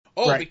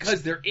Oh, right.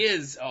 because there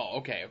is. Oh,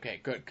 okay,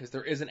 good. Because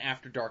there is an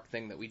After Dark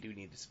thing that we do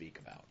need to speak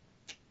about.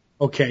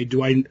 Okay,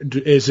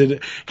 can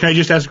I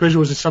just ask a question?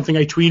 Was it something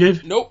I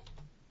tweeted? Nope.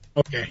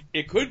 Okay.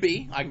 It could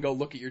be. I can go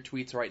look at your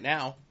tweets right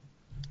now.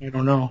 I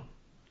don't know.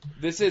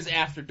 This is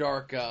After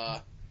Dark,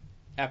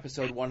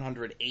 episode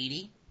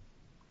 180.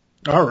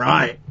 All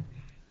right.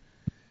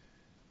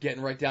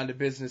 Getting right down to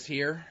business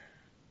here.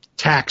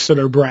 Tacks that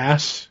are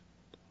brass.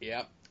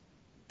 Yep.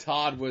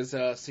 Todd was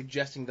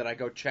suggesting that I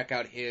go check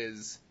out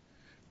his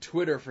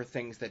Twitter for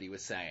things that he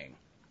was saying.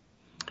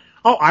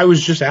 Oh, I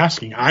was just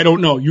asking. I don't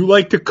know. You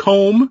like to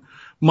comb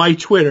my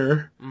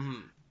Twitter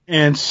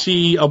and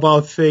see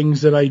about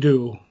things that I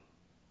do.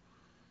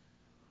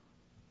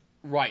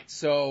 Right.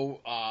 So,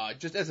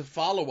 just as a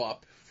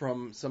follow-up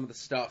from some of the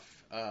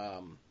stuff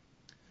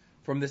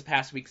from this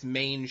past week's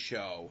main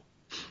show,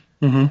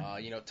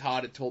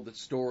 Todd had told the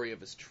story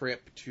of his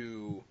trip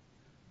to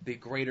the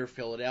Greater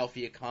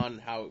Philadelphia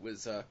Con, how it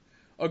was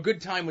a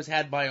good time was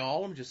had by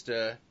all. I'm just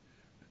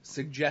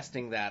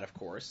suggesting that, of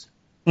course.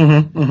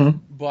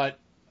 But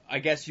I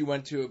guess you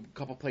went to a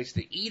couple places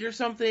to eat or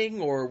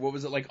something, or what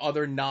was it, like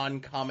other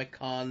non-Comic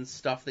Con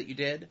stuff that you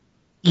did?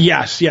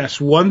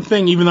 Yes. One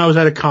thing, even though I was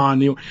at a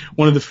con,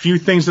 one of the few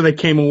things that I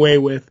came away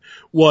with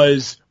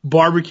was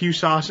barbecue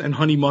sauce and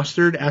honey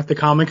mustard at the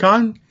Comic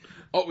Con.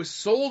 Oh, it was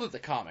sold at the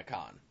Comic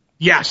Con.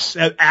 Yes,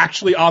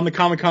 actually on the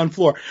Comic Con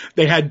floor.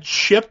 They had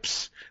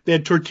chips, they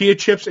had tortilla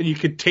chips, and you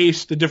could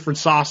taste the different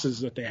sauces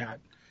that they had.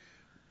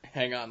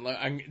 Hang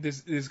on,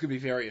 this is going to be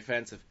very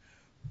offensive.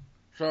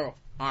 So,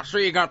 I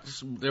see you got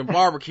the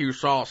barbecue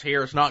sauce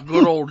here. It's not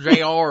good old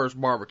JR's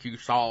barbecue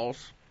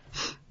sauce.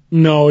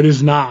 No, it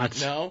is not.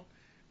 No?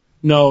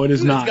 No, it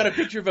is not. It's got a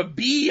picture of a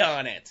bee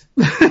on it.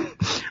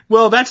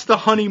 Well, that's the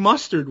honey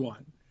mustard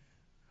one.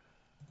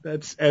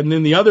 And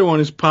then the other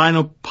one is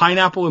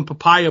pineapple and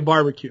papaya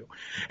barbecue.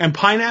 And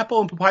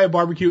pineapple and papaya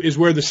barbecue is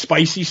where the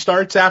spicy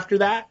starts after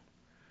that.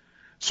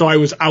 So I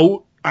was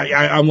out.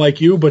 I'm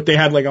like you, but they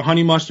had like a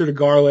honey mustard, a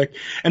garlic.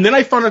 And then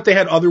I found out they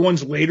had other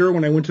ones later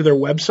when I went to their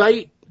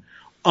website.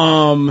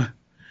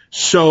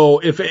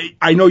 So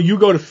I know you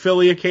go to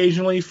Philly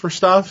occasionally for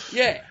stuff.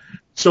 Yeah.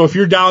 So if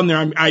you're down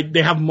there,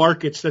 they have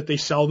markets that they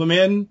sell them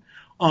in.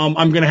 I'm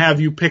going to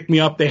have you pick me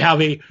up. They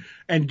have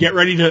and get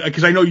ready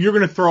because I know you're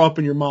going to throw up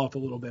in your mouth a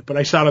little bit, but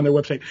I saw it on their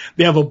website.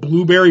 They have a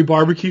blueberry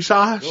barbecue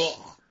sauce.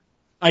 Ugh.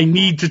 I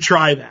need to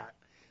try that.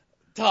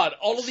 Todd,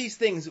 all of these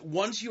things,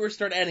 once you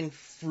start adding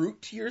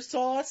fruit to your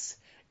sauce,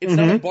 it's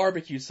not a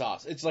barbecue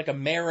sauce. It's like a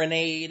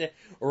marinade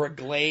or a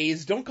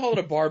glaze. Don't call it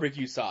a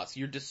barbecue sauce.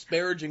 You're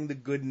disparaging the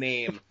good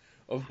name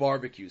of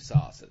barbecue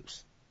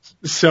sauces.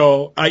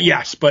 So,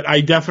 yes, but I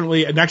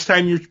definitely, next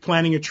time you're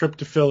planning a trip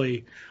to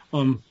Philly,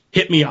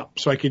 hit me up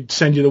so I could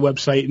send you the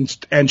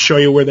website and show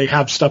you where they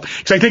have stuff.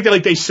 Because I think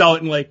that they sell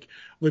it in like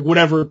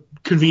whatever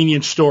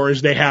convenience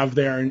stores they have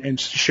there and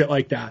shit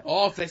like that.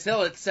 Oh, if they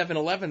sell it at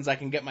 7-Elevens, I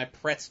can get my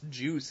pressed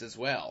juice as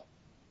well.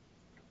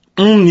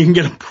 You can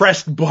get a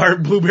pressed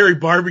blueberry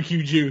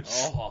barbecue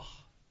juice. Oh,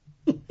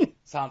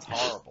 sounds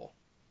horrible.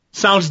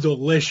 Sounds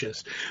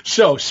delicious.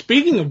 So,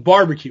 speaking of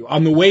barbecue,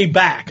 on the way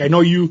back, I know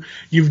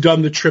you've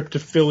done the trip to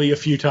Philly a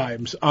few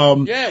times.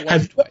 Yeah,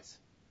 once or twice.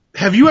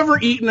 Have you ever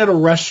eaten at a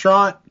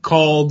restaurant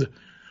called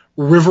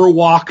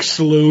Riverwalk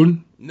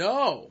Saloon?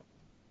 No.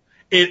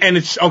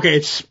 It's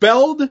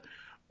spelled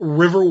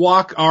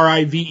Riverwalk,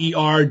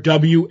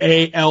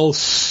 Riverwalck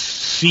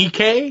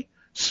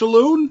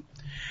Saloon,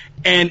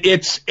 and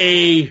it's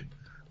a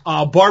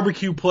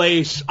barbecue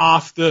place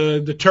off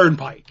the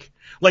turnpike.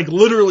 Like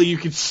literally you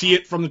could see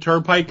it from the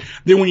turnpike.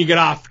 Then when you get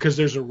off, because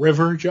there's a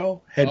river,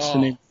 Joe, hence the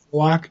name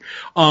Riverwalk,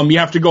 you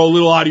have to go a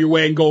little out of your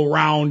way and go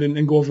around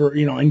and go over,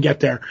 and get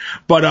there.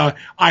 But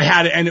I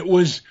had it, and it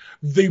was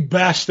the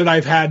best that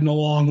I've had in a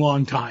long,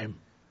 long time.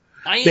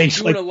 I ain't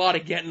doing a lot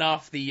of getting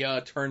off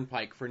the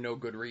turnpike for no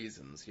good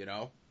reasons,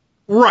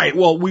 Right.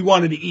 Well, we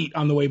wanted to eat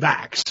on the way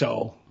back,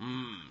 so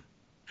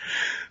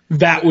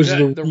that was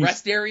the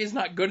rest area is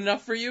not good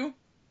enough for you?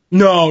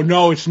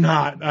 No, it's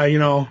not.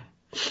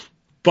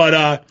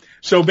 But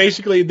so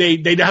basically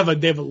they have a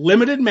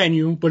limited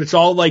menu, but it's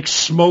all like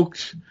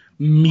smoked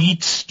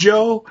meats,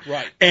 Joe.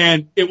 Right.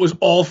 And it was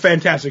all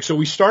fantastic. So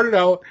we started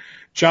out.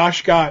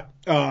 Josh got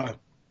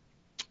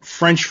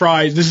French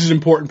fries. This is an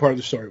important part of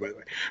the story, by the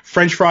way.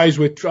 French fries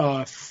with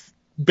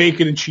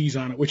bacon and cheese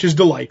on it, which is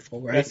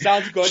delightful, right? That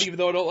sounds good, even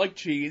though I don't like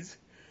cheese.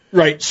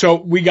 Right. So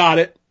we got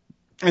it,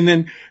 and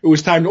then it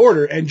was time to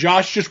order, and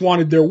Josh just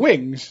wanted their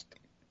wings,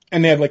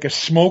 and they had like a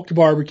smoked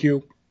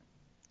barbecue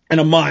and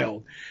a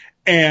mild,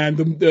 and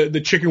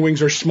the chicken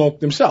wings are smoked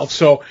themselves.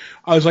 So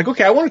I was like,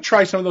 okay, I want to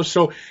try some of those.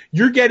 So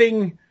you're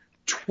getting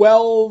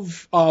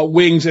 12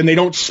 wings, and they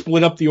don't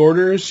split up the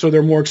orders, so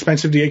they're more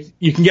expensive.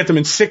 You can get them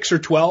in 6 or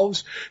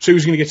 12s. So he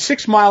was going to get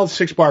 6 mild,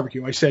 6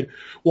 barbecue. I said,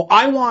 well,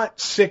 I want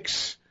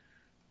 6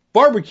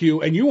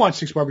 barbecue, and you want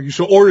 6 barbecue,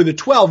 so order the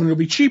 12, and it'll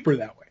be cheaper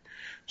that way.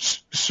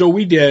 So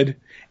we did,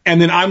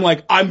 and then I'm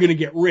like, I'm going to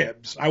get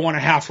ribs. I want a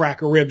half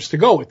rack of ribs to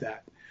go with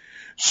that.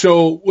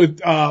 So with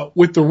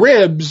the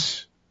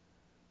ribs,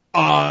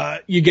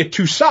 you get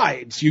two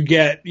sides. You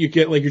get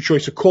like your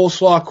choice of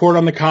coleslaw, corn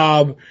on the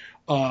cob,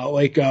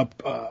 like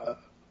a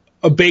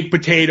baked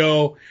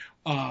potato,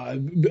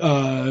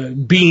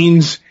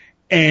 beans,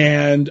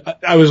 and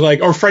I was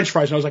like, or French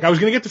fries. And I was like, I was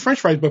going to get the French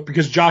fries, but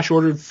because Josh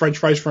ordered French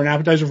fries for an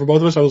appetizer for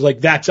both of us, I was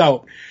like, that's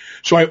out.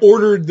 So I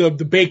ordered the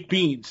baked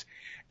beans.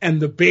 And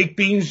the baked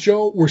beans,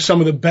 Joe, were some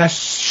of the best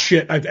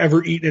shit I've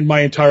ever eaten in my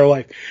entire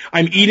life.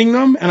 I'm eating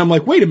them, and I'm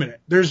like, wait a minute,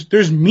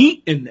 there's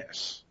meat in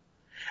this.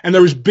 And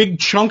there was big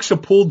chunks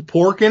of pulled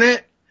pork in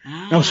it.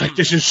 And I was like,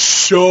 this is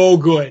so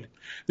good.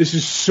 This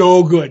is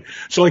so good.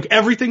 So like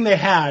everything they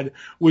had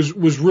was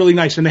really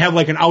nice. And they have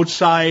like an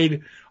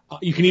outside,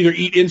 you can either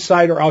eat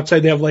inside or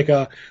outside. They have like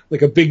a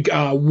big,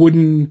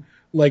 wooden,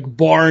 like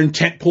barn,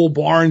 tent pole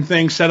barn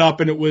thing set up.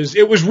 And it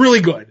was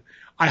really good.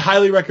 I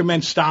highly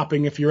recommend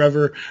stopping if you're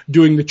ever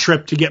doing the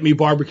trip to get me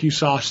barbecue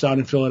sauce down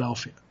in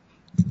Philadelphia.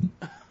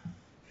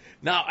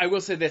 Now, I will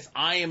say this.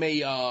 I am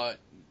a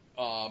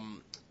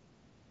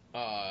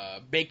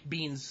baked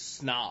beans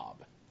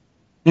snob.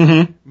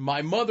 Mm-hmm.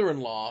 My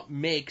mother-in-law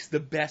makes the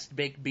best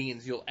baked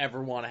beans you'll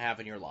ever want to have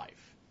in your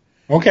life.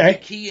 Okay.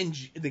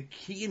 The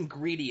key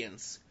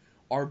ingredients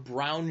are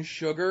brown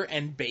sugar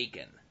and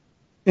bacon.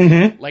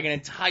 Mm-hmm. Like an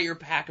entire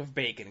pack of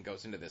bacon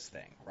goes into this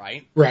thing,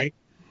 right? Right.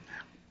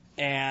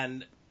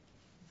 And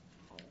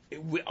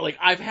like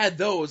I've had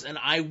those, and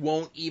I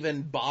won't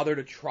even bother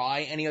to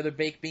try any other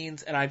baked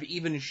beans. And I've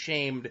even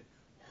shamed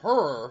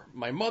her,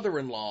 my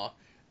mother-in-law,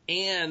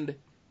 and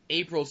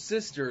April's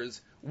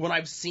sisters when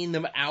I've seen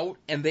them out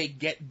and they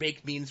get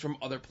baked beans from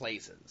other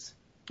places.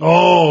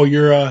 Oh,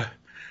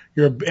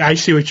 I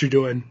see what you're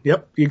doing.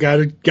 Yep, you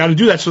gotta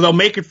do that so they'll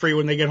make it for you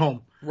when they get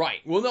home.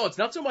 Right. Well, no, it's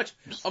not so much.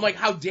 I'm like,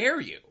 how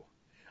dare you?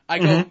 I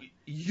go,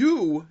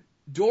 you,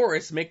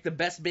 Doris, make the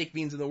best baked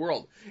beans in the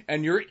world,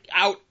 and you're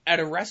out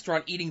at a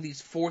restaurant eating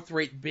these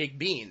fourth-rate baked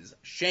beans.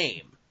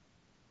 Shame.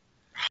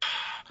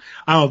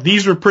 Oh,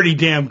 these were pretty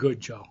damn good,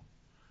 Joe.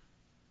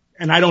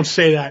 And I don't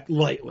say that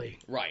lightly.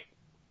 Right.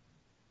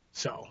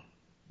 So,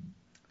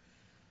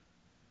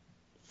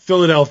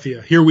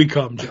 Philadelphia, here we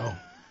come, Joe.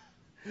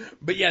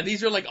 But yeah,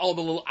 these are like all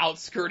the little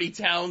outskirty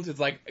towns. It's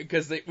like,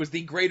 because it was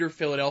the Greater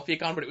Philadelphia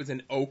Con, but it was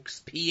in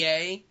Oaks,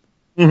 PA.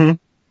 Mm-hmm.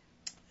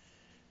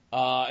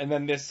 And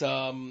then this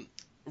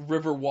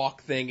Riverwalk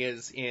thing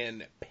is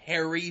in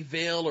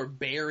Perryville or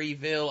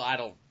Berryville. I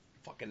don't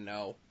fucking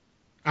know.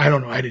 I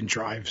don't know. I didn't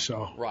drive,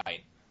 so.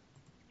 Right.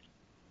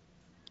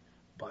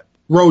 But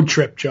road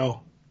trip,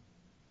 Joe.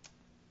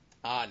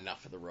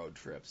 Enough of the road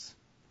trips.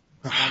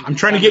 I'm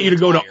trying to get you to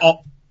go to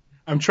all.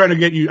 I'm trying to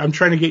get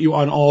you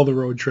on all the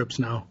road trips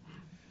now.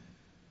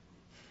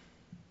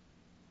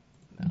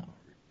 No.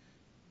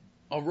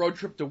 A road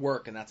trip to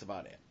work, and that's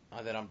about it.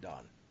 Then I'm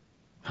done.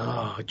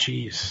 Oh,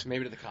 jeez.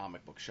 Maybe to the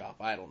comic book shop.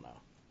 I don't know.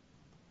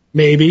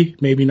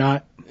 Maybe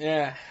not.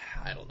 Yeah,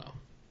 I don't know.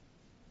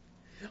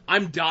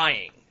 I'm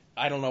dying.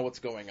 I don't know what's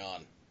going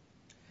on.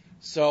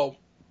 So,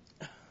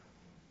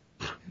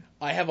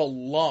 I have a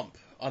lump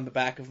on the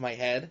back of my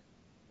head.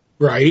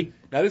 Right.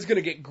 Now, this is going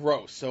to get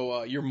gross,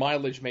 so your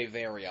mileage may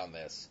vary on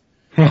this.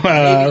 All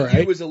Maybe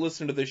right. you as a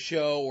listener to the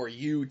show, or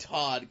you,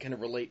 Todd, can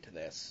relate to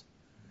this.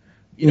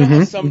 You know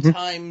how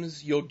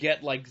sometimes you'll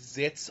get, like,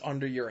 zits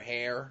under your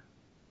hair?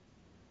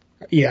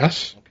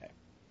 Yes. Okay.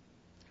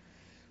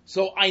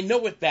 So I know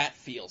what that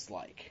feels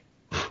like.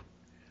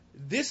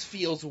 This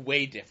feels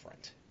way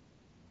different.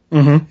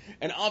 Mm-hmm.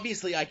 And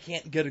obviously I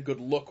can't get a good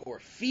look or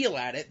feel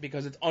at it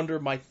because it's under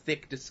my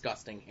thick,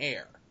 disgusting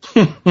hair.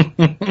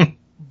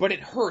 But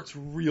it hurts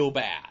real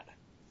bad.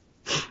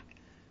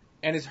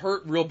 And it's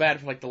hurt real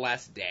bad for like the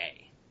last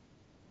day.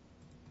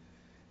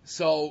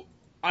 So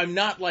I'm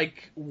not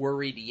like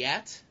worried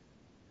yet,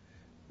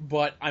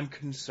 but I'm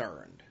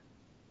concerned.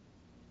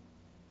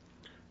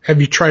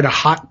 Have you tried a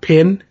hot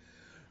pin?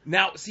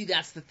 Now, see,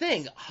 that's the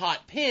thing.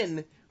 Hot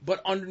pin,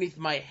 but underneath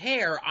my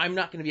hair, I'm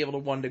not going to be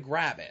able to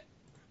grab it.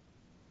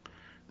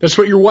 That's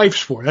what your wife's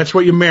for. That's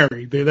what you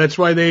married. That's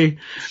what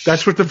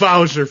the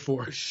vows are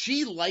for.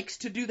 She likes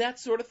to do that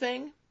sort of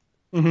thing.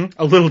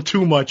 Mm-hmm. A little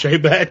too much, I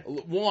bet.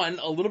 One,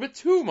 a little bit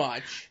too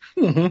much.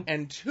 Mm-hmm.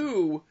 And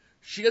two,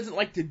 she doesn't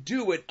like to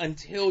do it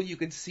until you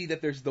can see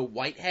that there's the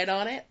white head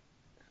on it.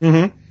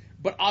 Mm-hmm.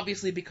 But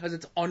obviously, because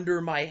it's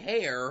under my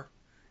hair,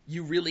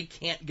 you really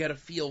can't get a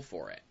feel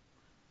for it.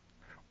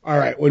 All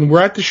right. When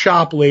we're at the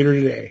shop later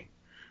today,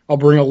 I'll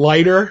bring a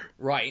lighter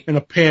Right. and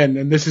a pen,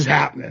 and this is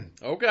happening.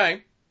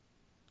 Okay.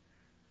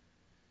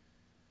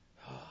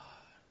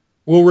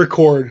 We'll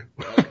record.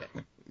 Okay.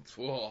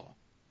 Whoa.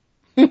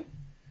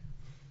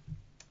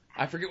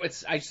 I forget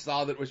what I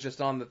saw that was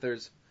just on that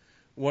there's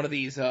one of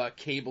these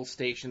cable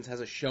stations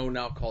has a show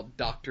now called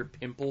Dr.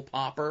 Pimple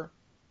Popper.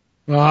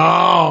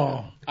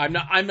 Oh. I'm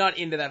not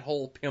into that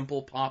whole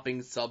pimple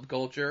popping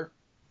subculture.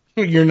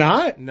 You're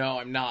not? No,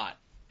 I'm not.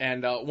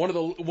 And one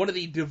of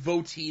the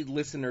devotee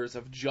listeners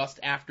of Just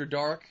After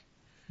Dark,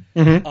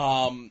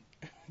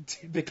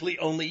 typically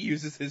only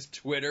uses his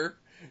Twitter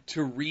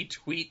to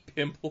retweet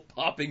pimple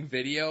popping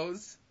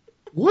videos.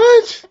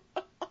 What?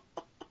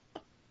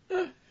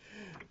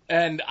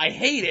 And I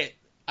hate it.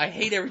 I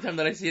hate every time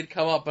that I see it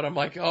come up, but I'm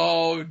like,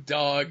 oh,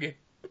 Doug.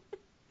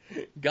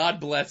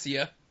 God bless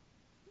you.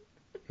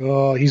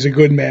 Oh, he's a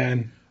good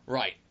man.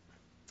 Right.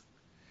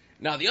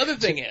 Now, the other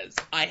thing is,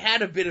 I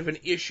had a bit of an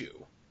issue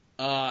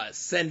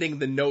sending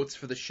the notes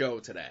for the show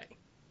today.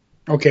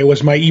 Okay,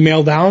 was my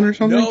email down or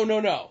something?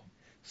 No.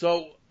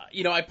 So,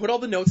 I put all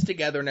the notes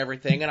together and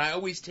everything, and I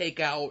always take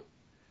out,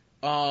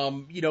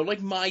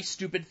 like my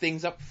stupid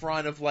things up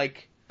front of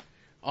like,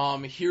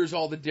 here's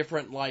all the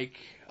different like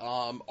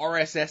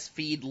RSS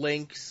feed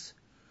links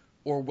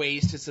or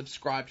ways to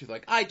subscribe to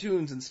like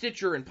iTunes and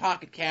Stitcher and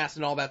Pocket Cast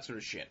and all that sort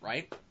of shit,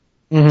 right?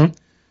 Mm-hmm.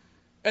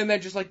 And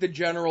then just like the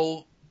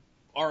general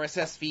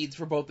RSS feeds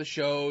for both the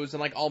shows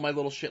and like all my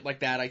little shit like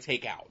that I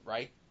take out,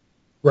 right?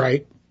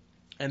 Right.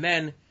 And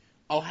then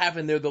I'll have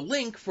in there the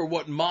link for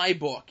what my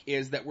book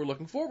is that we're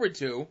looking forward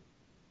to.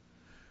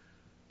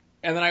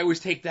 And then I always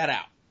take that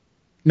out.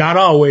 Not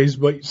always,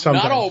 but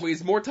sometimes. Not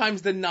always. More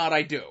times than not,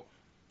 I do.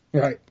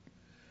 Right.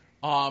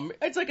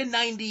 It's like a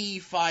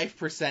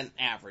 95%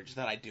 average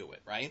that I do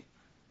it, right?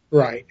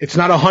 Right. It's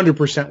not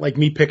 100% like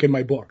me picking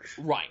my books.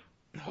 Right.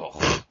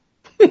 Oh.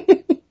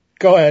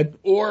 Go ahead.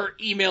 Or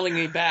emailing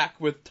me back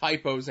with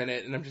typos in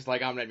it, and I'm just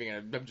like, I'm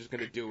just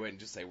gonna do it and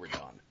just say we're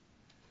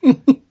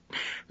done.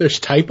 There's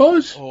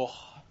typos? Oh.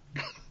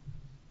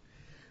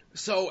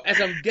 So, as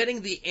I'm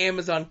getting the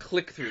Amazon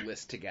click-through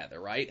list together,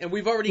 right? And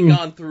we've already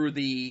gone through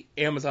the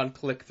Amazon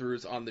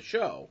click-throughs on the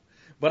show,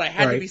 but I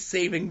had to be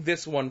saving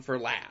this one for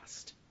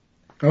last.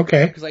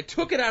 Okay. Because I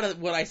took it out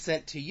of what I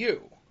sent to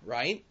you,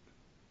 right?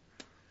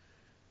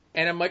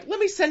 And I'm like, let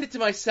me send it to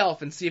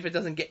myself and see if it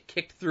doesn't get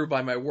kicked through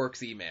by my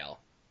work's email.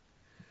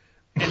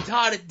 And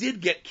Todd, it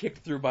did get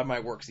kicked through by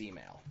my work's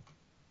email.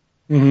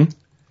 Mm-hmm.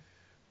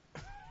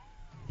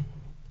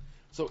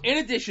 So in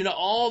addition to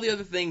all the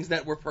other things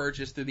that were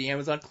purchased through the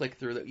Amazon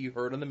click-through that you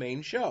heard on the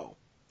main show,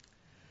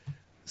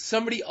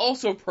 somebody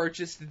also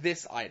purchased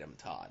this item,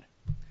 Todd.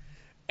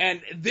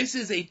 And this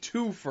is a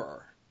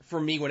twofer for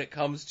me when it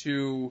comes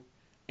to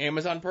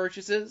Amazon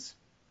purchases,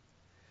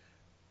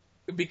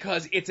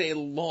 because it's a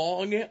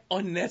long,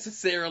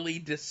 unnecessarily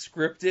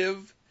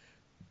descriptive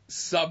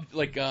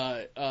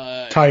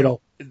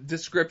title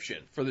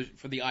description for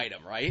the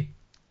item, right?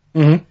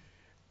 Mm-hmm.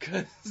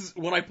 Because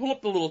when I pull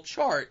up the little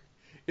chart,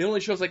 it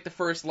only shows like the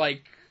first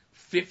like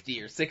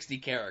 50 or 60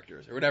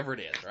 characters or whatever it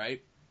is,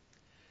 right?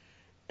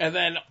 And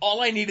then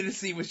all I needed to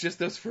see was just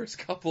those first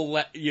couple,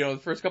 the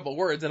first couple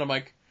words, and I'm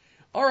like,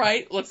 all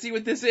right, let's see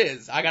what this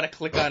is. I gotta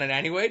click on it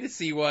anyway to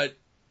see what,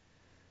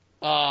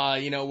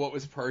 what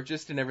was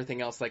purchased and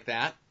everything else like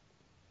that.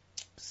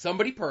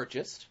 Somebody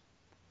purchased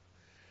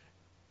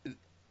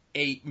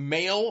a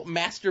male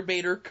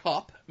masturbator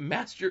cup,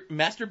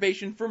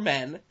 masturbation for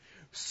men,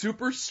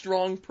 super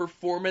strong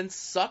performance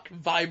suck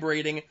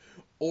vibrating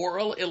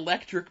oral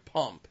electric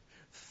pump,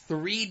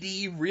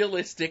 3D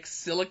realistic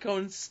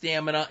silicone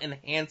stamina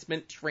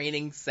enhancement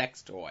training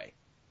sex toy.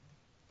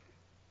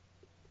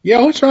 Yeah,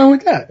 what's wrong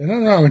with that?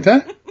 Nothing wrong with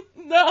that.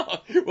 No.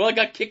 Well, I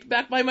got kicked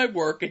back by my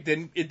work. It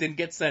didn't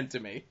get sent to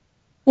me.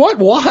 What?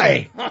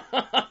 Why?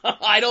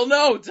 I don't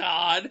know,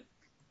 Todd.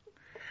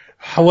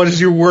 What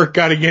has your work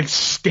got against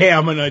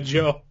stamina,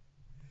 Joe?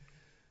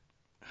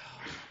 Oh,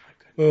 my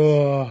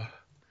goodness.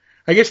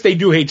 I guess they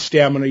do hate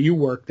stamina. You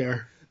work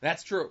there.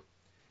 That's true.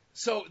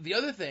 So the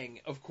other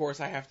thing, of course,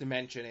 I have to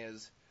mention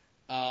is,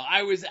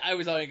 I was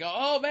like,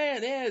 oh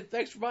man, yeah,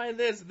 thanks for buying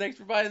this, and thanks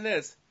for buying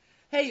this.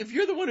 Hey, if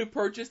you're the one who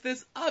purchased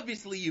this,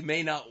 obviously you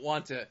may not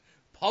want to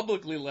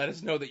publicly let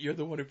us know that you're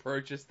the one who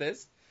purchased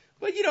this.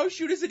 But,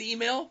 shoot us an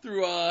email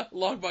through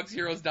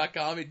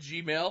longboxheroes.com at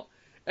Gmail.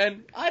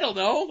 And, I don't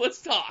know,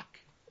 let's talk.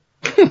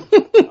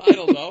 I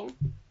don't know.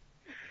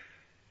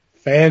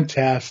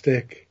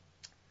 Fantastic.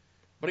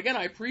 But again,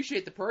 I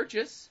appreciate the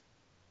purchase.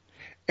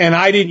 And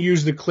I didn't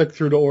use the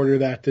click-through to order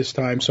that this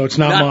time, so it's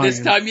not mine. Not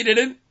this time you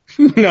didn't?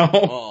 No.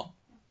 Oh.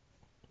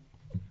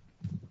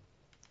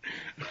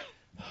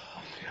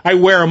 I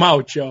wear them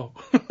out, Joe.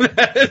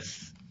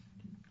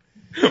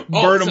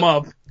 Burn them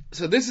up.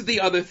 So this is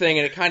the other thing,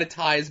 and it kind of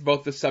ties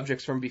both the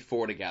subjects from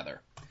before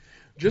together.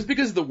 Just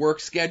because of the work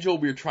schedule,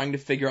 we were trying to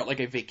figure out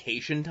like a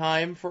vacation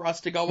time for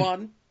us to go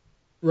on.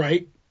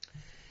 Right.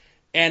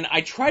 And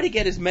I try to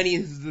get as many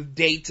of the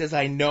dates as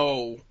I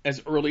know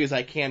as early as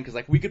I can, because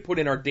like we could put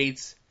in our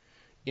dates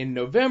in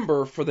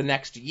November for the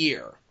next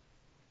year.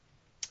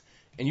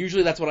 And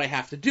usually that's what I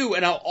have to do,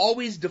 and I'll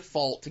always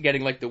default to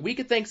getting like the week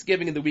of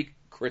Thanksgiving and the week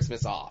of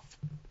Christmas off.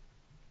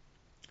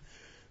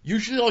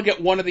 Usually I'll get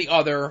one or the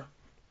other.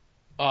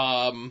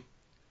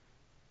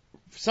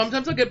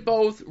 Sometimes I'll get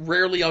both.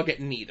 Rarely I'll get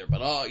neither.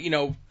 But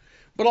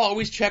but I'll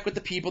always check with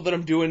the people that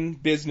I'm doing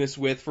business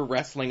with for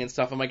wrestling and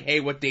stuff. I'm like,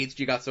 hey, what dates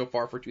do you got so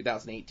far for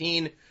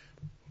 2018?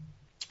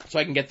 So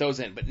I can get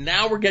those in. But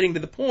now we're getting to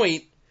the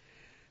point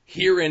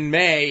here in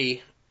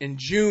May and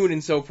June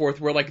and so forth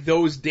where like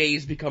those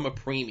days become a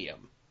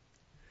premium.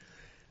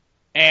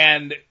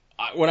 And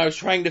when I was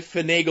trying to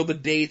finagle the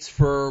dates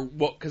for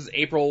because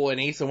April and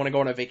Asa want to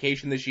go on a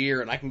vacation this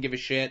year and I can give a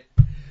shit.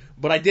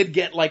 But I did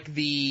get like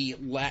the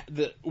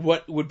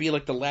what would be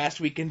like the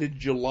last weekend in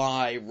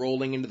July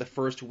rolling into the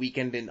first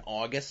weekend in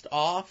August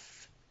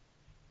off.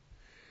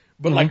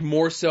 But like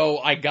more so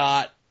I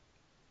got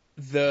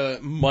the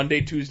Monday,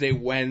 Tuesday,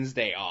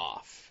 Wednesday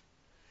off.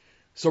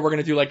 So we're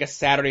going to do like a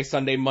Saturday,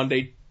 Sunday,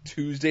 Monday,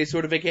 Tuesday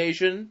sort of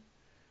vacation.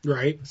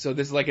 Right. So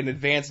this is like an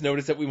advance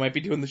notice that we might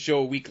be doing the show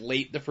a week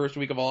late the first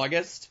week of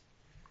August.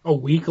 A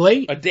week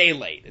late? A day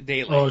late.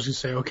 Oh, I was going to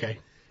say, okay.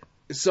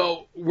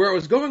 So where I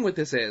was going with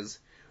this is,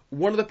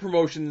 one of the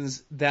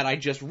promotions that I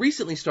just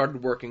recently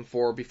started working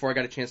for before I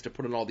got a chance to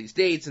put in all these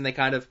dates, and they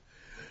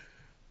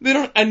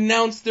don't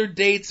announce their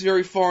dates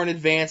very far in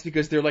advance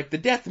because they're like the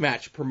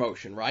deathmatch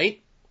promotion,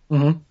 right?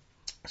 Mm-hmm.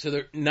 So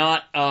they're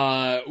not,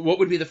 what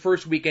would be the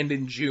first weekend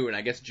in June,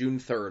 I guess June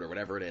 3rd or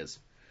whatever it is.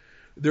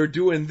 They're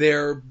doing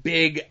their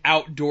big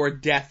outdoor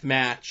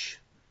deathmatch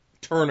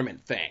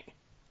tournament thing.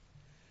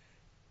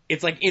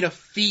 It's like in a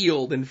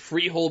field in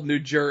Freehold, New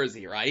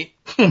Jersey, right?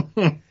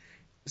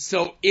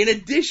 So in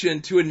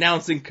addition to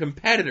announcing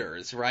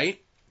competitors,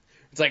 right?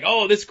 It's like,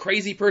 oh, this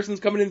crazy person's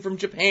coming in from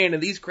Japan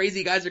and these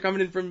crazy guys are coming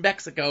in from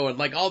Mexico and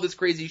like all this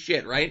crazy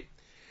shit, right?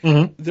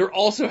 Mm-hmm. They're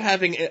also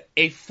having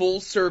a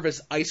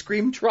full-service ice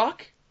cream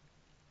truck.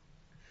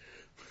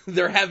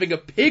 They're having a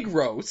pig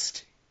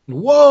roast.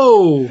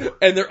 Whoa!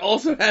 And they're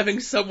also having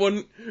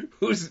someone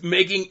who's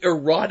making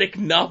erotic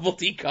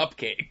novelty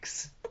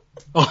cupcakes.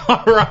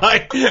 All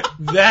right.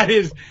 That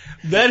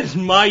is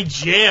my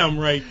jam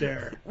right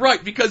there.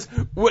 Right, because,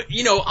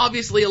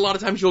 obviously a lot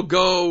of times you'll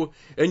go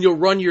and you'll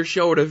run your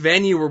show at a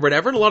venue or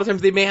whatever, and a lot of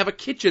times they may have a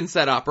kitchen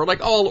set up, or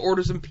like, oh, I'll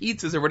order some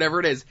pizzas or whatever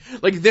it is.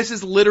 Like, this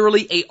is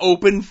literally a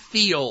open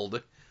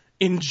field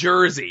in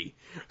Jersey.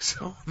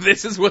 So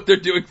this is what they're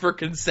doing for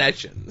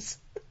concessions.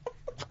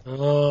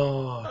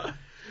 Oh.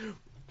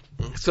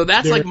 So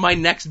that's like my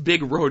next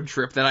big road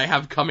trip that I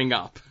have coming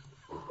up.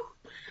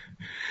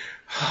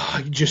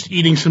 Just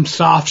eating some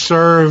soft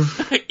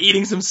serve.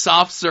 Eating some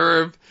soft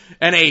serve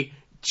and a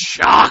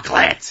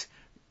chocolate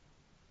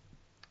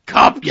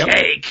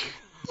cupcake.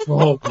 Yep.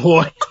 Oh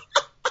boy.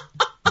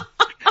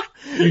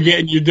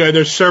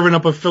 They're serving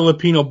up a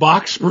Filipino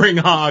box spring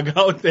hog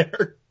out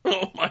there.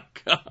 Oh my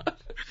god.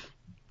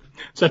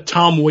 It's a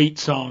Tom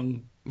Waits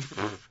song.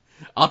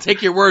 I'll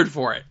take your word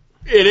for it.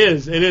 It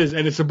is, and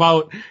it's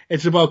about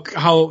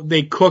how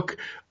they cook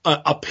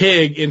a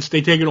pig, and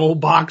they take an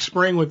old box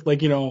spring with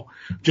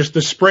just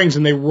the springs,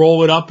 and they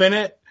roll it up in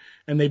it,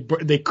 and they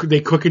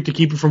cook it to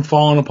keep it from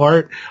falling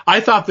apart. I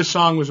thought the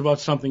song was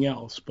about something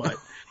else, but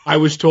I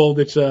was told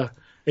it's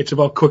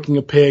about cooking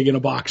a pig in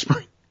a box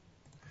spring.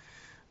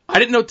 I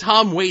didn't know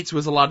Tom Waits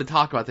was allowed to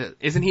talk about this.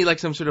 Isn't he like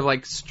some sort of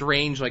like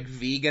strange like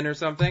vegan or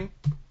something?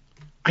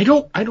 I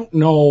don't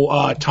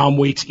know Tom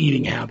Waits'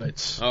 eating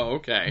habits. Oh,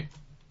 okay.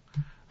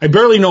 I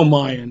barely know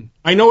mine.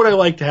 I know what I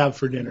like to have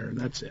for dinner, and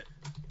that's it.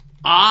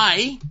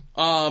 I,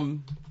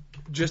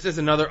 just as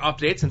another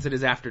update, since it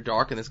is after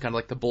dark and it's kind of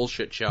like the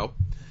bullshit show.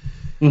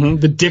 Mm-hmm.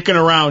 The dicking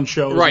around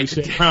show. Right.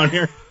 We say around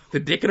here.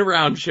 The dicking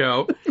around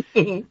show.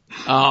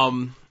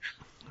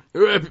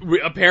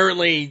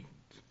 Apparently,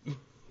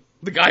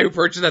 the guy who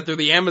purchased that through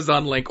the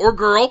Amazon link, or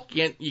girl,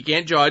 you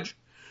can't judge.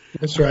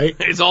 That's right.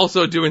 Is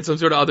also doing some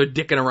sort of other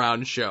dicking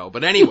around show.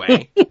 But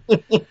anyway.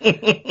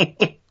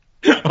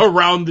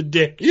 Around the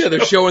dick. Yeah,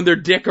 they're showing their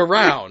dick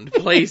around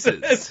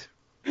places.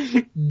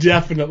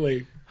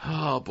 Definitely.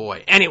 Oh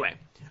boy. Anyway,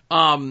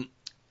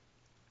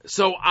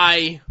 so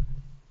I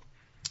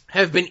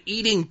have been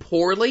eating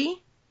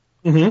poorly,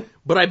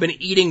 but I've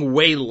been eating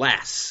way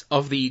less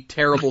of the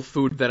terrible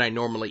food that I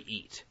normally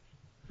eat.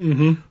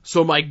 Mm-hmm.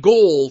 So my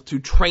goal to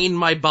train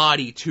my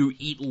body to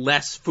eat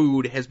less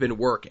food has been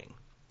working.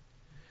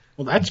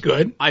 Well, that's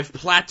good. I've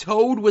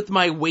plateaued with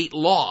my weight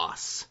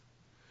loss,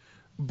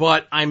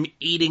 but I'm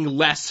eating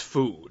less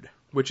food,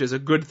 which is a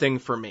good thing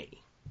for me.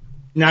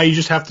 Now you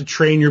just have to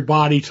train your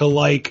body to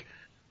like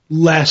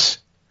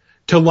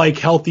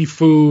healthy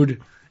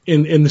food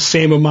in the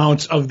same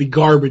amounts of the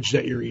garbage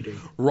that you're eating.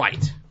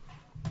 Right.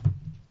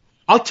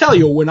 I'll tell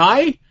you, when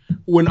I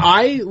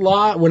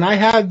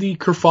had the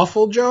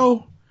kerfuffle,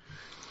 Joe,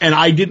 and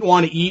I didn't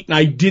want to eat, and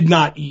I did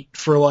not eat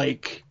for I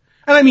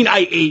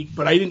ate,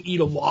 but I didn't eat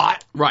a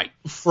lot. Right.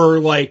 For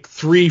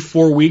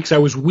 3-4 weeks. I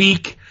was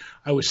weak.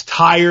 I was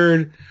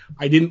tired.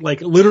 I didn't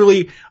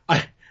literally.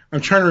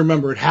 I'm trying to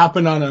remember. It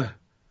happened on a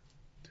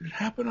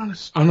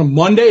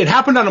Monday. It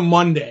happened on a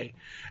Monday,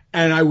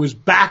 and I was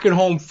back at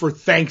home for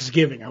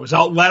Thanksgiving. I was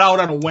let out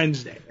on a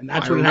Wednesday, and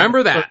that's when I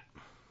remember that.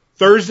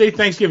 Thursday,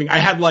 Thanksgiving. I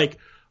had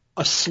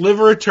a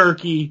sliver of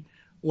turkey,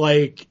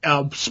 a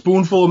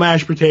spoonful of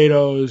mashed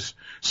potatoes,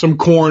 some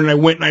corn, and I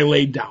went and I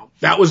laid down.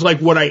 That was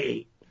what I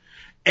ate.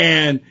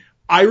 And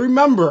I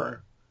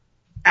remember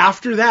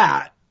after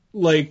that,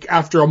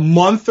 after a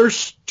month or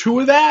two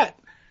of that,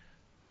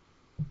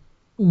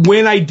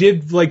 when I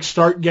did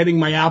start getting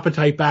my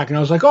appetite back, and I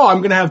was like, oh, I'm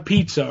going to have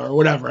pizza or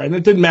whatever. And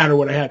it didn't matter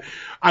what I had.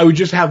 I would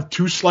just have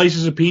 2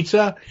 slices of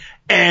pizza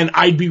and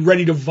I'd be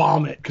ready to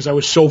vomit because I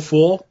was so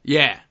full.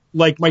 Yeah.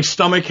 My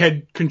stomach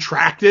had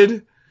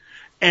contracted,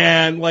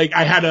 and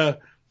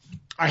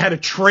I I had to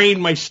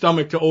train my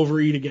stomach to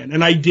overeat again,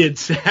 and I did,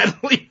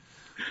 sadly.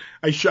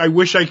 I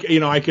wish I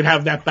could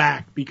have that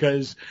back,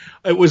 because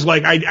it was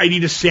like I'd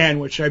eat a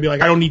sandwich. I'd be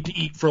like, I don't need to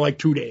eat for like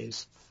 2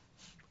 days.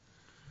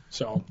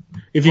 So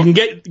if you can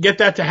get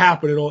that to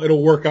happen,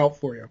 it'll work out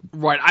for you.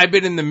 Right. I've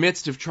been in the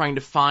midst of trying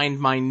to find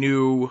my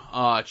new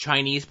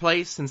Chinese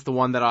place, since the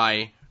one that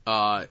I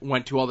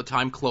went to all the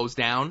time closed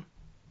down.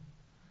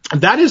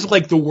 That is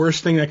like the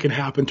worst thing that can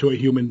happen to a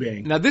human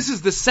being. Now, this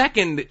is the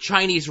second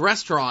Chinese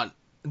restaurant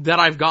that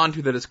I've gone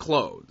to that is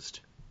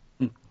closed.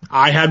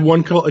 I had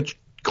one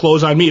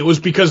close on me. It was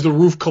because the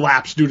roof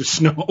collapsed due to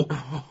snow.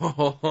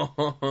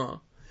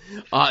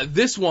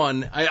 This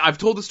one, I've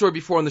told the story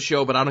before on the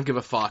show, but I don't give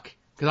a fuck.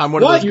 Because I'm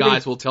one of those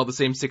guys who will tell the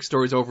same 6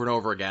 stories over and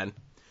over again.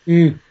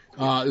 It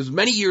was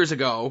many years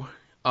ago.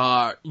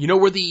 You know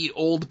where the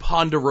old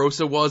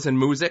Ponderosa was in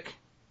Music?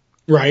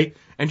 Right.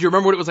 And do you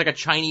remember when it was like a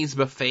Chinese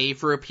buffet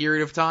for a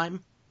period of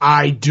time?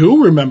 I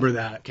do remember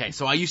that. Okay,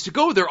 so I used to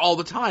go there all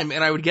the time,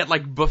 and I would get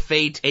like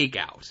buffet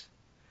takeout.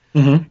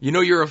 Mm-hmm. You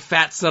know you're a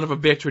fat son of a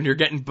bitch when you're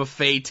getting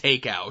buffet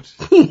takeout.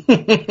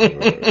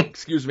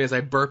 Excuse me as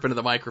I burp into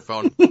the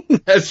microphone.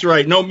 That's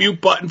right. No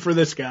mute button for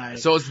this guy.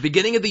 So it's the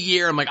beginning of the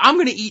year. I'm like, I'm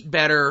going to eat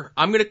better.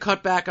 I'm going to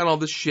cut back on all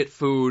this shit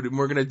food, and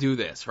we're going to do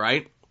this,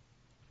 right?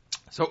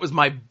 So it was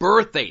my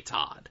birthday,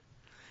 Todd.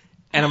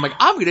 And I'm like,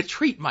 I'm going to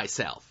treat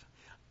myself.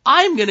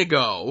 I'm going to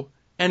go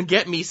and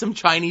get me some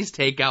Chinese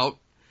takeout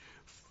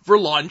for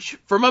lunch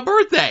for my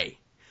birthday.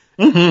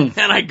 Mm-hmm.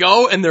 And I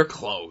go, and they're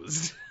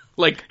closed.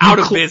 Like, out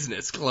of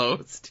business,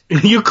 closed.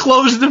 You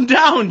closed them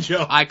down,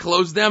 Joe. I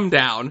closed them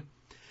down.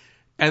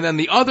 And then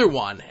the other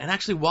one, and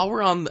actually while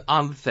we're on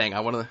the thing, I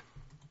want to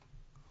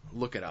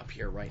look it up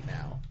here right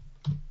now.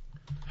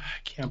 I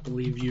can't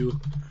believe you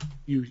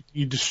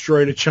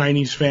destroyed a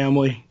Chinese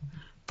family.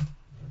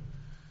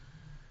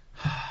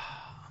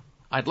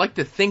 I'd like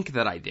to think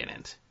that I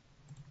didn't.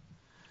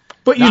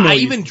 But now, I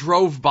even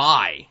drove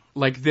by,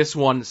 like, this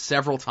one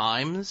several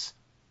times.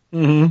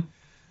 Mm-hmm.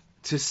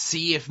 To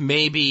see if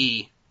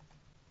maybe,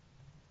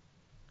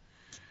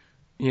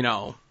 you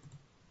know,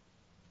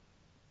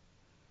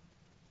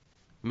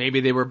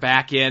 maybe they were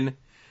back in.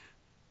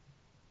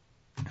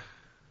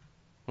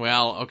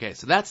 Well, okay,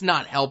 so that's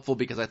not helpful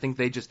because I think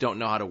they just don't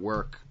know how to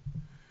work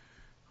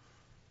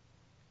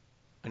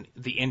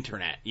the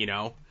internet, you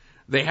know?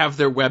 They have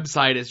their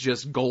website as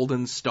just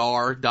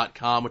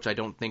goldenstar.com, which I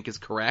don't think is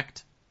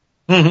correct.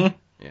 Mm-hmm.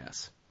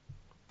 Yes.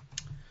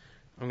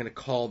 I'm going to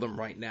call them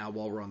right now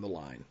while we're on the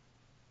line.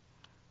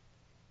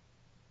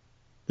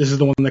 This is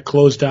the one that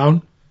closed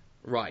down?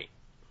 Right.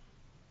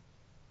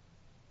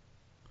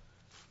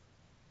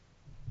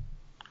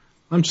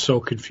 I'm so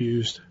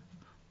confused.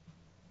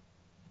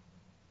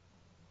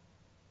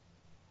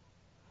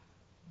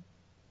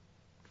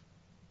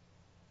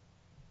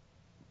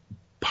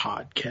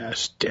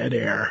 Podcast dead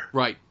air.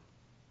 Right.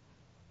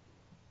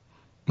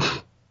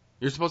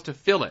 You're supposed to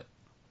fill it.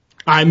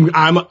 I'm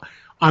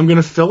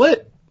gonna fill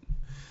it.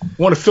 I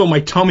want to fill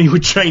my tummy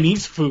with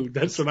Chinese food.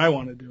 That's what I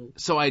want to do.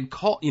 So I'd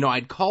called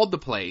the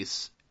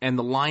place and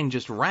the line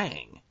just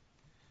rang.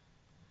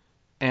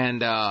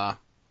 And I'm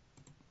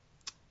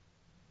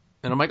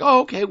like,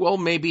 oh, okay, well,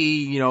 maybe,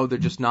 you know, they're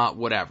just not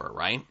whatever,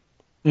 right?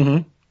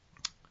 Mm-hmm.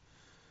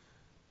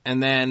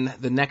 And then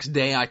the next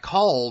day I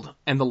called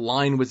and the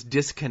line was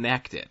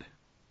disconnected.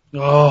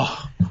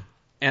 Oh.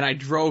 And I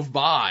drove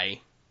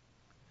by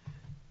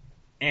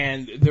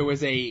and there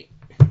was a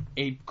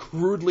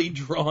crudely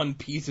drawn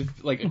piece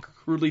of, like, a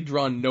crudely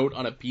drawn note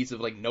on a piece of,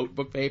 like,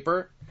 notebook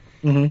paper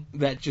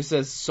that just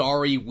says,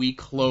 sorry, we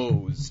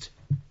closed.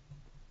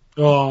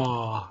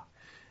 Oh.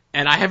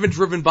 And I haven't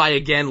driven by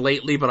again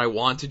lately, but I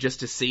want to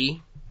just to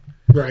see.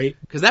 Right.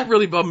 Because that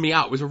really bummed me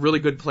out. It was a really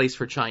good place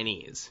for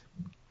Chinese.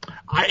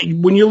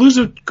 When you lose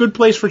a good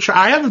place for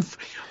Chinese,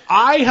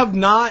 I have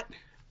not,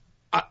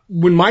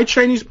 when my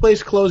Chinese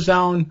place closed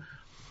down,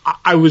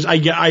 I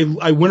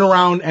went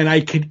around and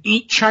I could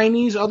eat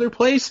Chinese other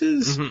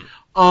places. Mm-hmm.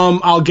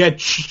 I'll get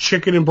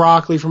chicken and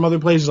broccoli from other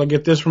places. I'll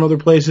get this from other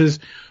places.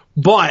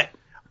 But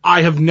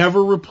I have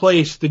never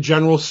replaced the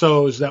General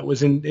Tso's that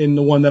was in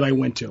the one that I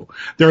went to.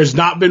 There has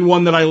not been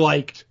one that I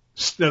liked,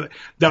 that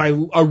I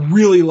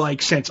really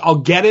like since. I'll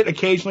get it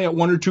occasionally at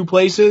one or two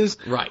places.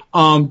 Right.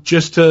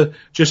 Just to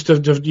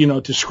you know,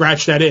 to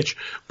scratch that itch.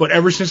 But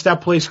ever since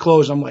that place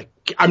closed, I'm like,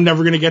 I'm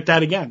never going to get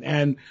that again.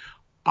 And,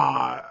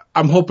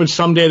 I'm hoping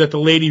someday that the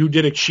lady who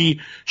did it, she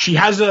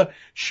had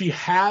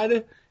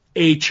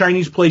a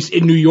Chinese place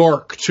in New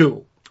York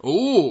too.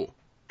 Ooh.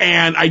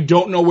 And I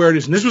don't know where it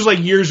is. And this was like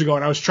years ago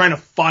and I was trying to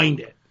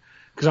find it.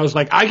 Cause I was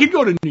like, I could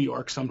go to New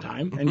York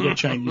sometime and get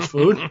Chinese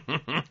food.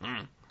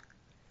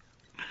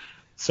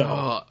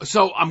 So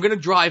I'm going to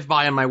drive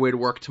by on my way to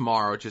work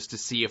tomorrow just to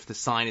see if the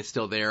sign is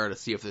still there, to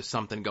see if there's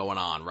something going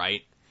on,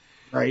 right?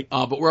 Right.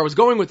 But where I was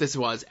going with this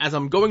was, as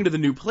I'm going to the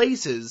new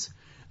places,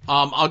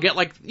 I'll get,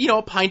 like, you know,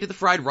 a pint of the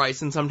fried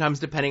rice, and sometimes,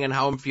 depending on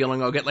how I'm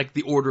feeling, I'll get, like,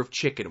 the order of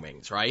chicken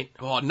wings, right?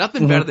 Oh,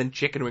 nothing better than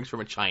chicken wings from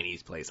a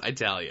Chinese place, I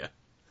tell you.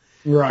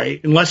 Right.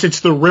 Unless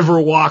it's the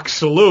Riverwalk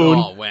Saloon.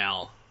 Oh,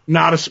 well.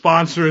 Not a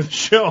sponsor of the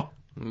show.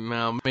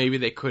 Well, maybe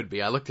they could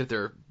be. I looked at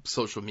their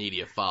social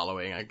media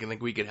following. I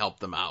think we could help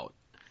them out.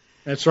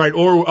 That's right.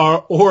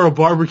 Or a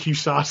barbecue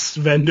sauce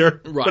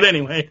vendor. Right. But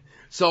anyway.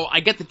 So I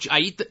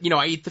eat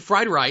the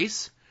fried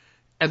rice,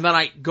 and then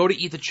I go to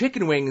eat the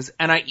chicken wings,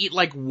 and I eat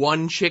like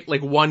one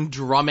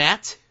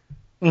drumette,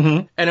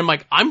 Mm-hmm. and I'm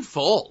like, I'm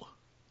full.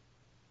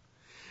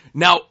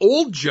 Now,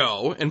 old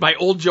Joe, and by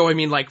old Joe I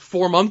mean like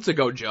 4 months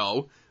ago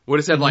Joe, would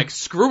have said like,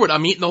 screw it,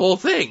 I'm eating the whole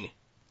thing.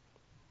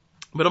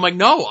 But I'm like,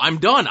 no, I'm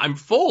done, I'm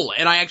full,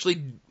 and I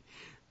actually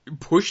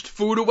pushed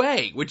food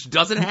away, which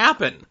doesn't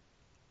happen.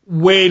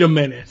 Wait a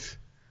minute.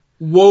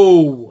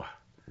 Whoa.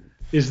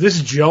 Is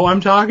this Joe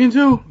I'm talking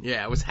to?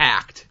 Yeah, it was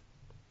hacked.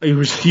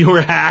 You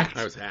were hacked?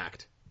 I was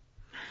hacked.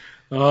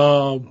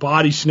 Oh,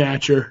 body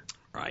snatcher.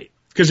 Right.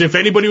 Because if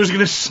anybody was going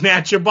to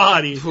snatch a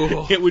body,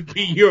 it would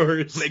be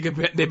yours.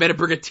 They better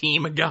bring a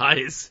team of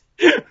guys.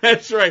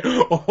 That's right.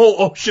 A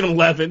whole Ocean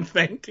 11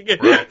 thing to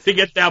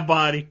get that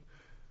body.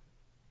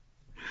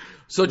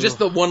 So just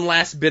the one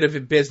last bit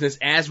of business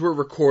as we're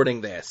recording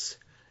this,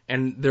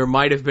 and there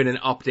might have been an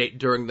update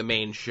during the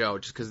main show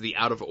just because of the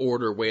out of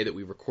order way that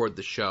we record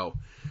the show.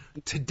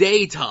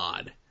 Today,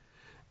 Todd,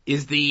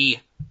 is the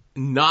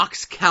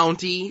Knox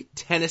County,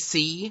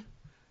 Tennessee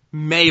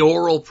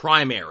mayoral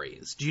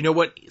primaries. Do you know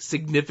what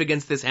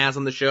significance this has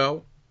on the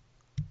show?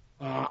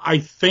 I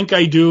think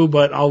I do,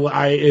 but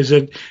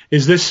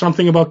is this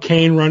something about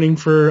Kane running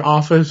for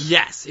office?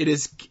 Yes, it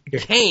is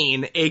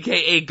Kane,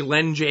 aka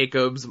Glenn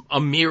Jacobs, a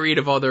myriad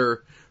of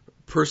other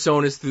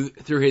personas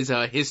through his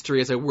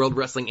history as a World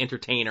Wrestling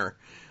entertainer,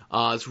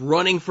 is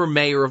running for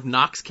mayor of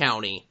Knox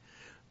County.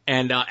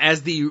 And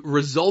as the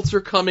results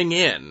are coming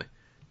in,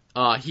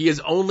 he is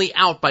only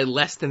out by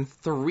less than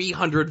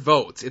 300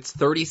 votes. It's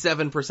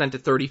 37% to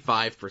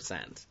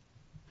 35%.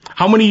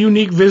 How many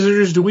unique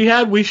visitors do we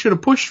have? We should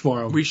have pushed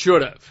for him. We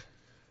should have.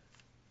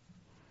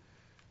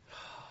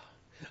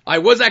 I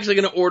was actually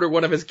going to order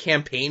one of his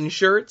campaign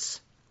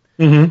shirts.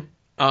 Mm-hmm.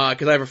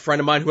 Because I have a friend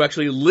of mine who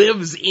actually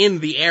lives in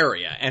the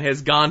area and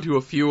has gone to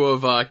a few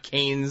of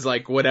Kane's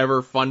like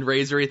whatever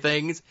fundraiser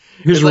things.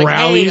 His like,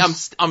 rallies.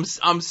 Hey,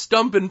 I'm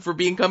stumping for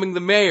becoming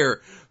the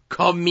mayor.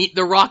 Come meet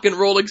the Rock and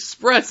Roll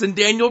Express and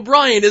Daniel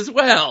Bryan as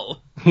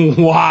well.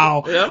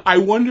 Wow. Yep. I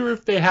wonder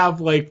if they have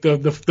like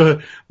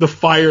the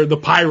fire, the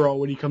pyro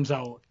when he comes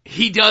out.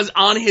 He does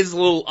on his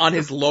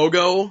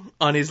logo,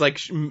 on his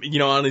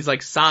on his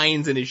like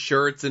signs and his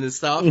shirts and his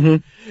stuff.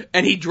 Mm-hmm.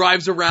 And he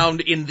drives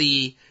around in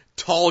the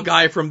tall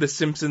guy from The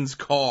Simpsons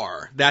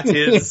car. That's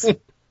his.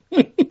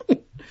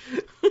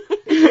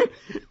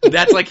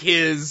 That's like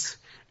his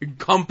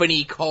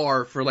company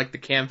car for like the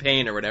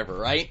campaign or whatever,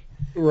 right?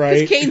 Right.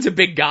 Because Kane's a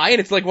big guy, and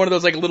it's like one of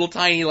those like little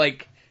tiny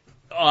like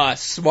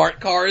smart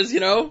cars, you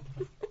know?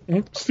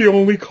 It's the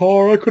only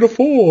car I could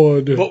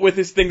afford. But with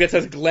this thing that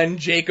says Glenn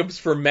Jacobs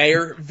for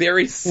mayor,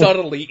 very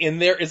subtly in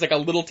there is like a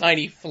little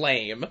tiny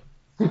flame.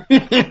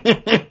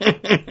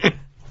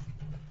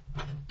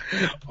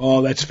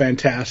 Oh, that's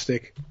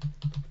fantastic.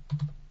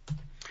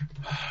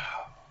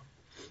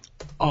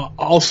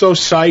 Also,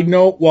 side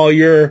note, while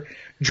you're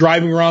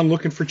driving around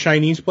looking for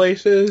Chinese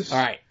places, all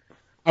right,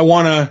 I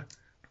want a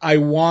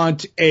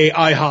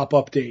IHOP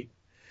update.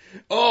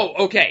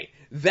 Oh, okay.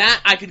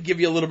 That I could give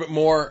you a little bit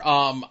more.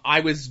 I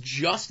was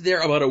just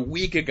there about a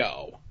week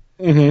ago.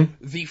 Mm-hmm.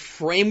 The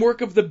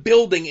framework of the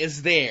building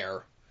is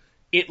there.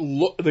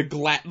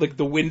 The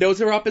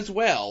windows are up as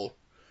well.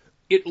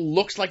 It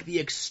looks like the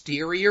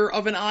exterior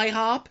of an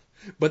IHOP,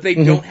 but they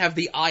don't have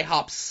the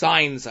IHOP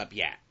signs up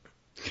yet.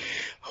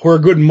 We're a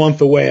good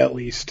month away at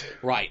least.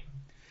 Right.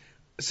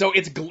 So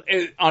it's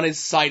on his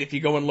site, if you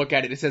go and look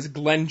at it, it says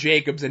Glenn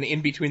Jacobs, and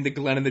in between the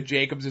Glenn and the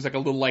Jacobs, there's like a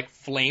little like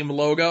flame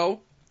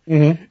logo.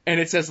 Mm-hmm. And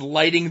it says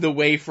lighting the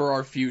way for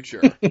our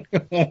future.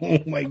 Oh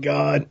my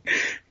God.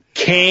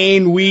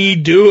 Can we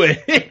do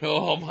it?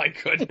 Oh my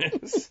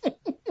goodness.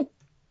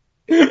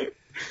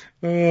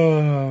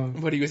 Oh.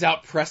 But he was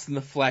out pressed in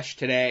the flesh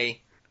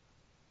today.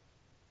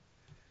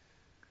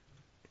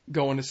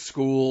 Going to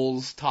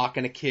schools,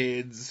 talking to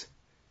kids,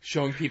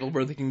 showing people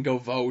where they can go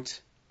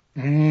vote.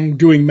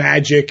 Doing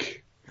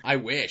magic. I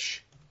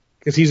wish.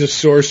 Because he's a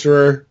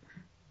sorcerer.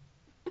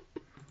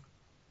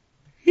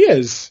 He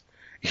is.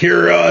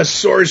 You're a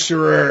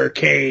sorcerer,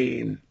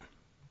 Kane.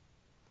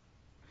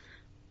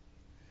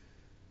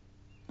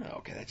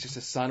 Okay, that's just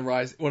a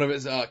sunrise. One of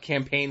his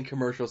campaign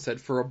commercials said,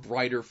 for a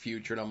brighter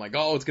future. And I'm like,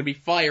 oh, it's going to be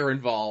fire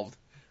involved.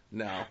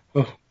 No.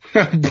 Oh,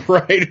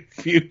 brighter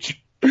future.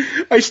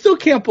 I still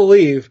can't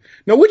believe.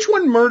 Now, which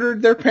one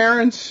murdered their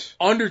parents?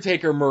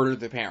 Undertaker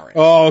murdered the parents.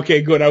 Oh,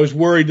 okay, good. I was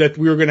worried that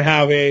we were going to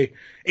have a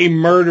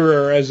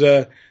murderer as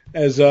a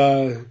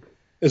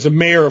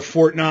mayor of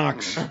Fort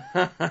Knox.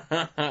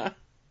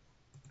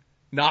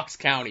 Knox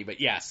County, but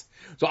yes.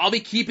 So I'll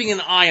be keeping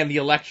an eye on the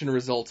election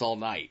results all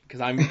night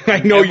because I'm I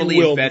know heavily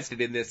you will.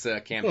 invested in this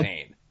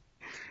campaign.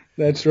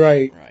 That's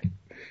right. Right.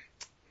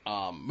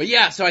 But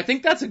yeah, so I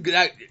think that's a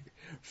good.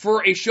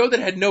 For a show that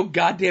had no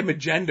goddamn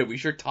agenda, we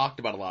sure talked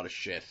about a lot of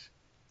shit.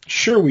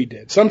 Sure we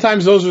did.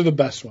 Sometimes those are the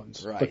best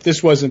ones. Right. But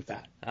this wasn't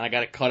that. And I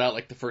got to cut out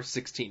like the first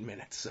 16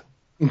 minutes. So.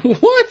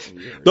 What?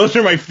 Those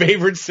are my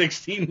favorite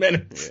 16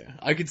 minutes. Yeah.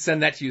 I could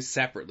send that to you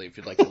separately if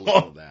you'd like to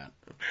listen to that.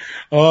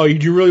 Oh, do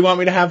you really want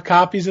me to have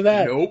copies of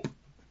that? Nope.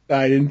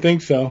 I didn't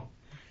think so.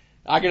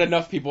 I got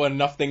enough people and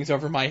enough things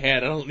over my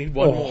head. I don't need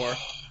one more.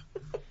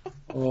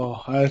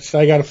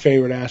 I got a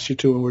favor to ask you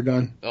too when we're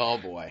done. Oh,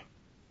 boy.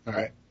 All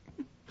right.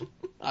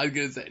 I was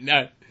going to say,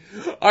 no.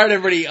 All right,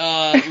 everybody.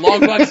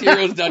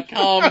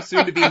 Longboxheroes.com,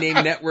 soon to be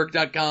named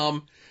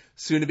network.com,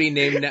 soon to be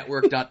named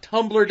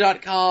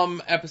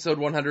network.tumblr.com, episode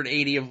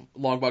 180 of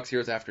Longbox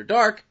Heroes After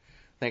Dark.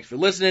 Thanks for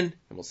listening,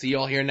 and we'll see you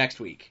all here next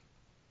week.